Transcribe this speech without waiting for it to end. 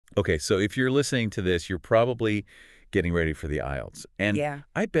Okay, so if you're listening to this, you're probably getting ready for the IELTS. And Yeah.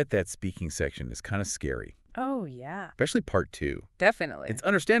 I bet that speaking section is kind of scary, Oh, yeah. especially part two. Definitely. It's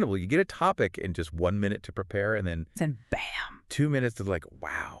understandable. You get a topic and just 1 minute to prepare and then And bam. 2 minutes of like,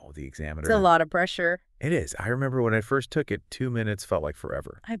 wow, the examiner. It's a lot of pressure. It is. I remember when I first took it, 2 minutes felt like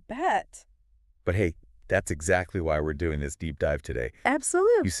forever. I bet. But hey, that's exactly why we're doing this deep dive today.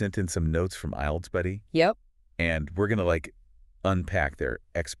 Absolutely. You sent in some notes from IELTS Buddy, Yep. and we're going to like unpack their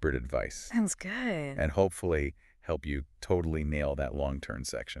expert advice Sounds good. and hopefully help you totally nail that long-term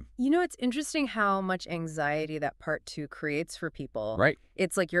section. You know, it's interesting how much anxiety that part 2 creates for people. Right.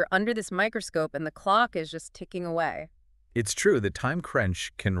 It's like you're under this microscope and the clock is just ticking away. It's true. The time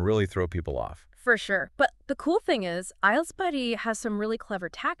crunch can really throw people off. For sure. But the cool thing is, IELTS Buddy has some really clever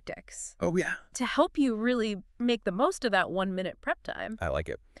tactics Oh, yeah. to help you really make the most of that 1-minute prep time. I like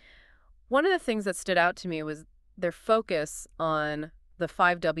it. One of the things that stood out to me was their focus on the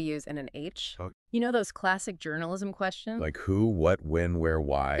 5 W's and an H. Oh. You know those classic journalism questions? Like who, what, when, where,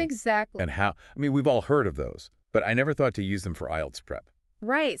 why, Exactly. and how. I mean, we've all heard of those, but I never thought to use them for IELTS prep.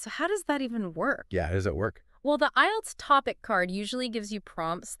 Right. So how does that even work? Yeah, how does that work? Well, the IELTS topic card usually gives you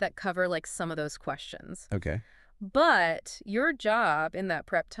prompts that cover like some of those questions. Okay. But your job in that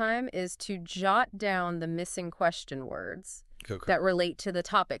prep time is to jot down the missing question words that relate to the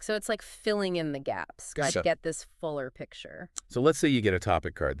topic. So it's like filling in the gaps Gotcha. to get this fuller picture. So let's say you get a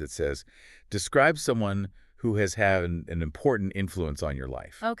topic card that says, describe someone who has had an important influence on your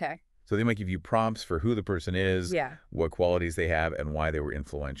life. Okay. So they might give you prompts for who the person is, Yeah. what qualities they have, and why they were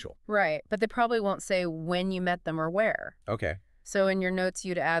influential. Right. But they probably won't say when you met them or where. Okay. So in your notes,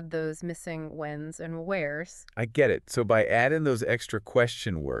 you'd add those missing whens and wheres. I get it. So by adding those extra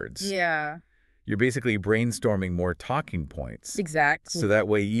question words, Yeah. you're basically brainstorming more talking points. Exactly. So that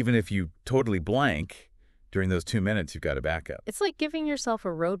way, even if you totally blank during those 2 minutes, you've got a backup. It's like giving yourself a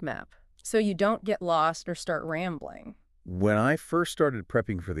roadmap so you don't get lost or start rambling. When I first started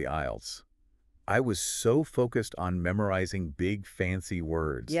prepping for the IELTS, I was so focused on memorizing big, fancy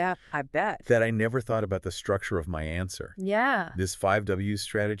words Yeah, I bet. that I never thought about the structure of my answer. Yeah. This 5 W's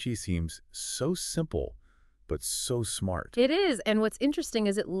strategy seems so simple, but so smart. It is. And what's interesting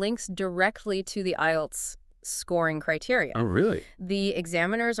is it links directly to the IELTS scoring criteria. Oh, really? The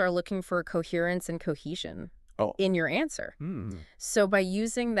examiners are looking for coherence and cohesion in your answer. So by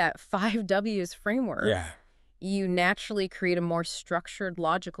using that 5 W's framework, you naturally create a more structured,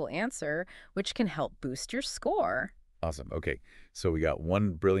 logical answer, which can help boost your score. Awesome. Okay, so we got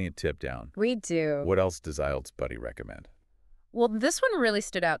one brilliant tip down. We do. What else does IELTS Buddy recommend? Well, this one really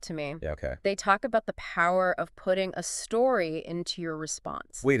stood out to me. Yeah, okay. They talk about the power of putting a story into your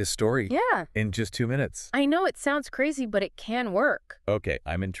response. Wait, a story? Yeah. In just 2 minutes? I know it sounds crazy, but it can work. Okay,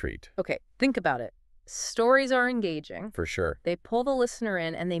 I'm intrigued. Okay, think about it. Stories are engaging. For sure. They pull the listener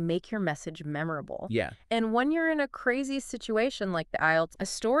in and they make your message memorable. Yeah. And when you're in a crazy situation like the IELTS, a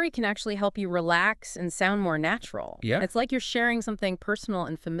story can actually help you relax and sound more natural. Yeah. It's like you're sharing something personal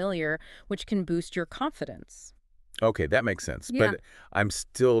and familiar, which can boost your confidence. Okay, that makes sense. Yeah. But I'm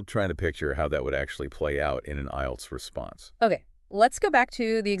still trying to picture how that would actually play out in an IELTS response. Okay, let's go back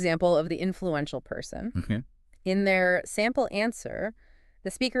to the example of the influential person. Mm-hmm. In their sample answer,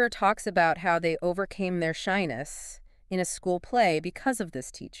 the speaker talks about how they overcame their shyness in a school play because of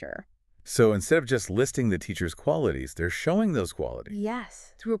this teacher. So instead of just listing the teacher's qualities, they're showing those qualities.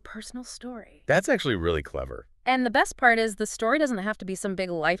 Yes, through a personal story. That's actually really clever. And the best part is the story doesn't have to be some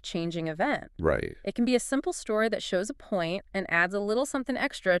big life-changing event. Right. It can be a simple story that shows a point and adds a little something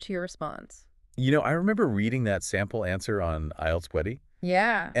extra to your response. You know, I remember reading that sample answer on IELTS Buddy,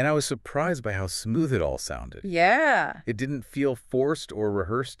 Yeah. and I was surprised by how smooth it all sounded. Yeah. It didn't feel forced or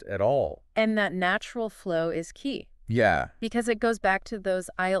rehearsed at all. And that natural flow is key Yeah. because it goes back to those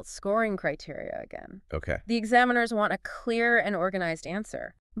IELTS scoring criteria again. Okay. The examiners want a clear and organized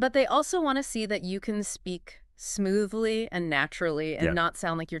answer, but they also want to see that you can speak smoothly and naturally and not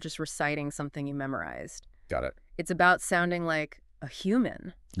sound like you're just reciting something you memorized. Got it. It's about sounding like a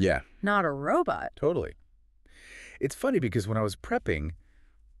human, Yeah. not a robot. Totally. It's funny because when I was prepping,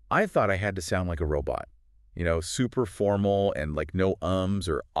 I thought I had to sound like a robot. You know, super formal and like no ums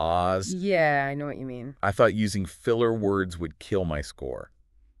or ahs. Yeah, I know what you mean. I thought using filler words would kill my score.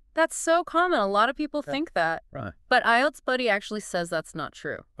 That's so common. A lot of people think that. Right. But IELTS Buddy actually says that's not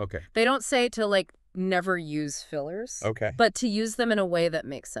true. Okay. They don't say to, like, never use fillers, Okay. but to use them in a way that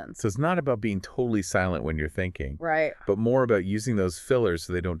makes sense. So it's not about being totally silent when you're thinking, Right. but more about using those fillers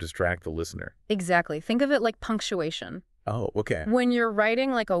so they don't distract the listener. Exactly. Think of it like punctuation. Oh, okay. When you're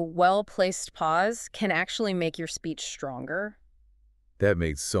writing, like, a well-placed pause can actually make your speech stronger. That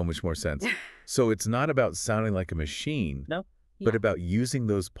makes so much more sense. So it's not about sounding like a machine. No. but about using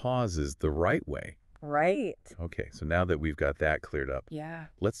those pauses the right way. Right. Okay, so now that we've got that cleared up, Yeah.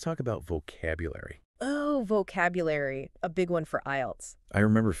 let's talk about vocabulary. Oh, vocabulary. A big one for IELTS. I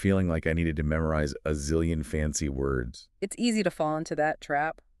remember feeling like I needed to memorize a zillion fancy words. It's easy to fall into that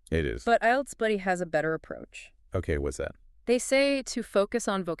trap. It is. But IELTS Buddy has a better approach. Okay, what's that? They say to focus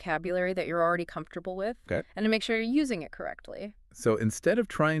on vocabulary that you're already comfortable with Okay. and to make sure you're using it correctly. So instead of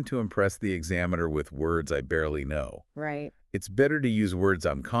trying to impress the examiner with words I barely know, Right. it's better to use words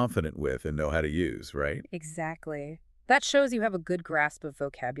I'm confident with and know how to use, right? Exactly. That shows you have a good grasp of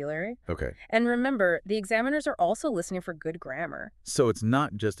vocabulary. Okay. And remember, the examiners are also listening for good grammar. So it's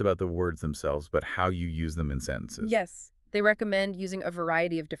not just about the words themselves, but how you use them in sentences. Yes. They recommend using a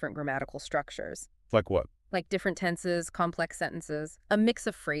variety of different grammatical structures. Like what? Like different tenses, complex sentences, a mix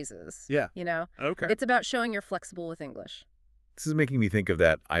of phrases. Yeah. You know? Okay. It's about showing you're flexible with English. This is making me think of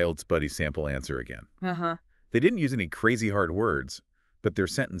that IELTS Buddy sample answer again. Uh-huh. They didn't use any crazy hard words, but their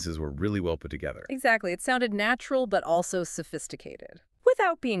sentences were really well put together. Exactly. It sounded natural, but also sophisticated,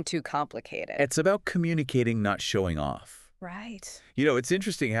 without being too complicated. It's about communicating, not showing off. Right. You know, it's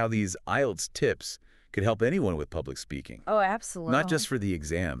interesting how these IELTS tips could help anyone with public speaking. Oh, absolutely. Not just for the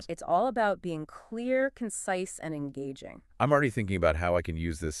exams. It's all about being clear, concise, and engaging. I'm already thinking about how I can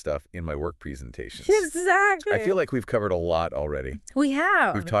use this stuff in my work presentations. Exactly. I feel like we've covered a lot already. We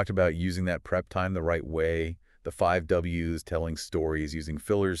have. We've talked about using that prep time the right way, the 5 W's, telling stories, using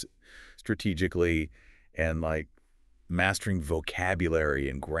fillers strategically, and like mastering vocabulary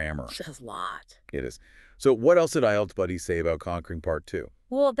and grammar. Just a lot. It is. So what else did IELTS Buddy say about conquering part 2?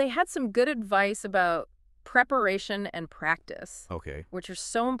 Well, they had some good advice about preparation and practice, Okay. which are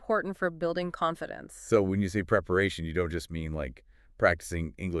so important for building confidence. So when you say preparation, you don't just mean like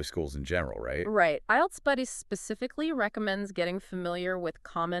practicing English schools in general, right? Right. IELTS Buddy specifically recommends getting familiar with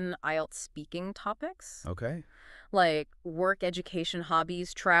common IELTS speaking topics, Okay. like work, education,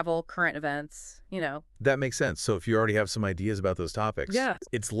 hobbies, travel, current events, you know. That makes sense. So if you already have some ideas about those topics, Yeah.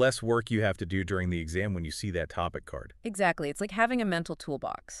 it's less work you have to do during the exam when you see that topic card. Exactly. It's like having a mental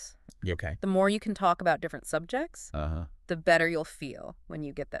toolbox. Okay. The more you can talk about different subjects, Uh-huh. the better you'll feel when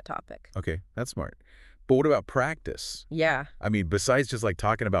you get that topic. Okay, that's smart. But what about practice? Yeah. I mean, besides just like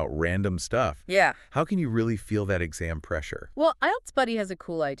talking about random stuff, Yeah. how can you really feel that exam pressure? Well, IELTS Buddy has a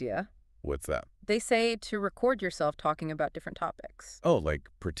cool idea. What's that? They say to record yourself talking about different topics. Oh, like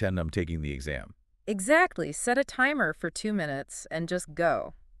pretend I'm taking the exam. Exactly. Set a timer for 2 minutes and just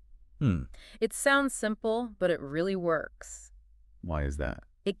go. It sounds simple, but it really works. Why is that?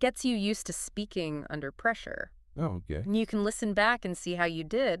 It gets you used to speaking under pressure. Oh, okay. And you can listen back and see how you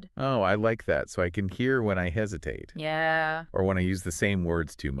did. Oh, I like that. So I can hear when I hesitate. Yeah. Or when I use the same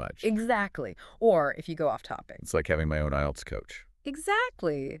words too much. Exactly. Or if you go off topic. It's like having my own IELTS coach.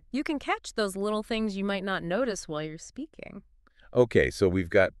 Exactly. You can catch those little things you might not notice while you're speaking. Okay, so we've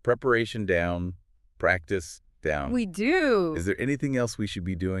got preparation down, practice down. We do. Is there anything else we should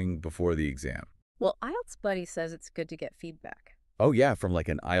be doing before the exam? Well, IELTS Buddy says it's good to get feedback. Oh, yeah, from like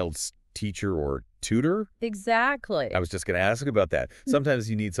an IELTS teacher or tutor? Exactly. I was just going to ask about that. Sometimes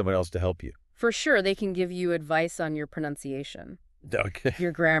you need someone else to help you. For sure, they can give you advice on your pronunciation, Okay.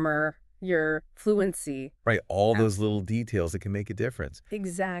 your grammar, your fluency. Right, all those little details that can make a difference.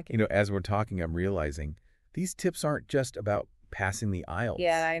 Exactly. You know, as we're talking, I'm realizing these tips aren't just about passing the IELTS.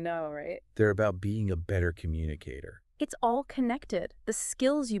 Yeah, I know, right? They're about being a better communicator. It's all connected. The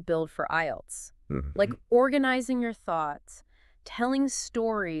skills you build for IELTS, Mhm. like organizing your thoughts, telling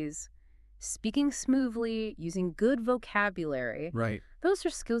stories, speaking smoothly, using good vocabulary. Right. Those are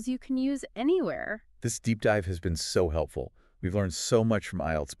skills you can use anywhere. This deep dive has been so helpful. We've learned so much from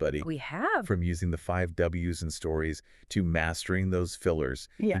IELTS Buddy. We have. From using the 5 W's and stories to mastering those fillers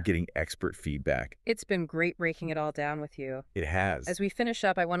and getting expert feedback. It's been great breaking it all down with you. It has. As we finish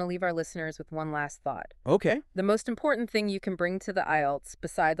up, I want to leave our listeners with one last thought. Okay. The most important thing you can bring to the IELTS,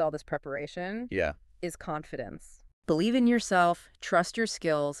 besides all this preparation, Yeah. is confidence. Believe in yourself, trust your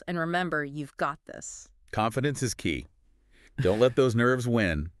skills, and remember, you've got this. Confidence is key. Don't let those nerves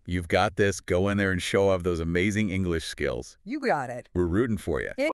win. You've got this. Go in there and show off those amazing English skills. You got it. We're rooting for you.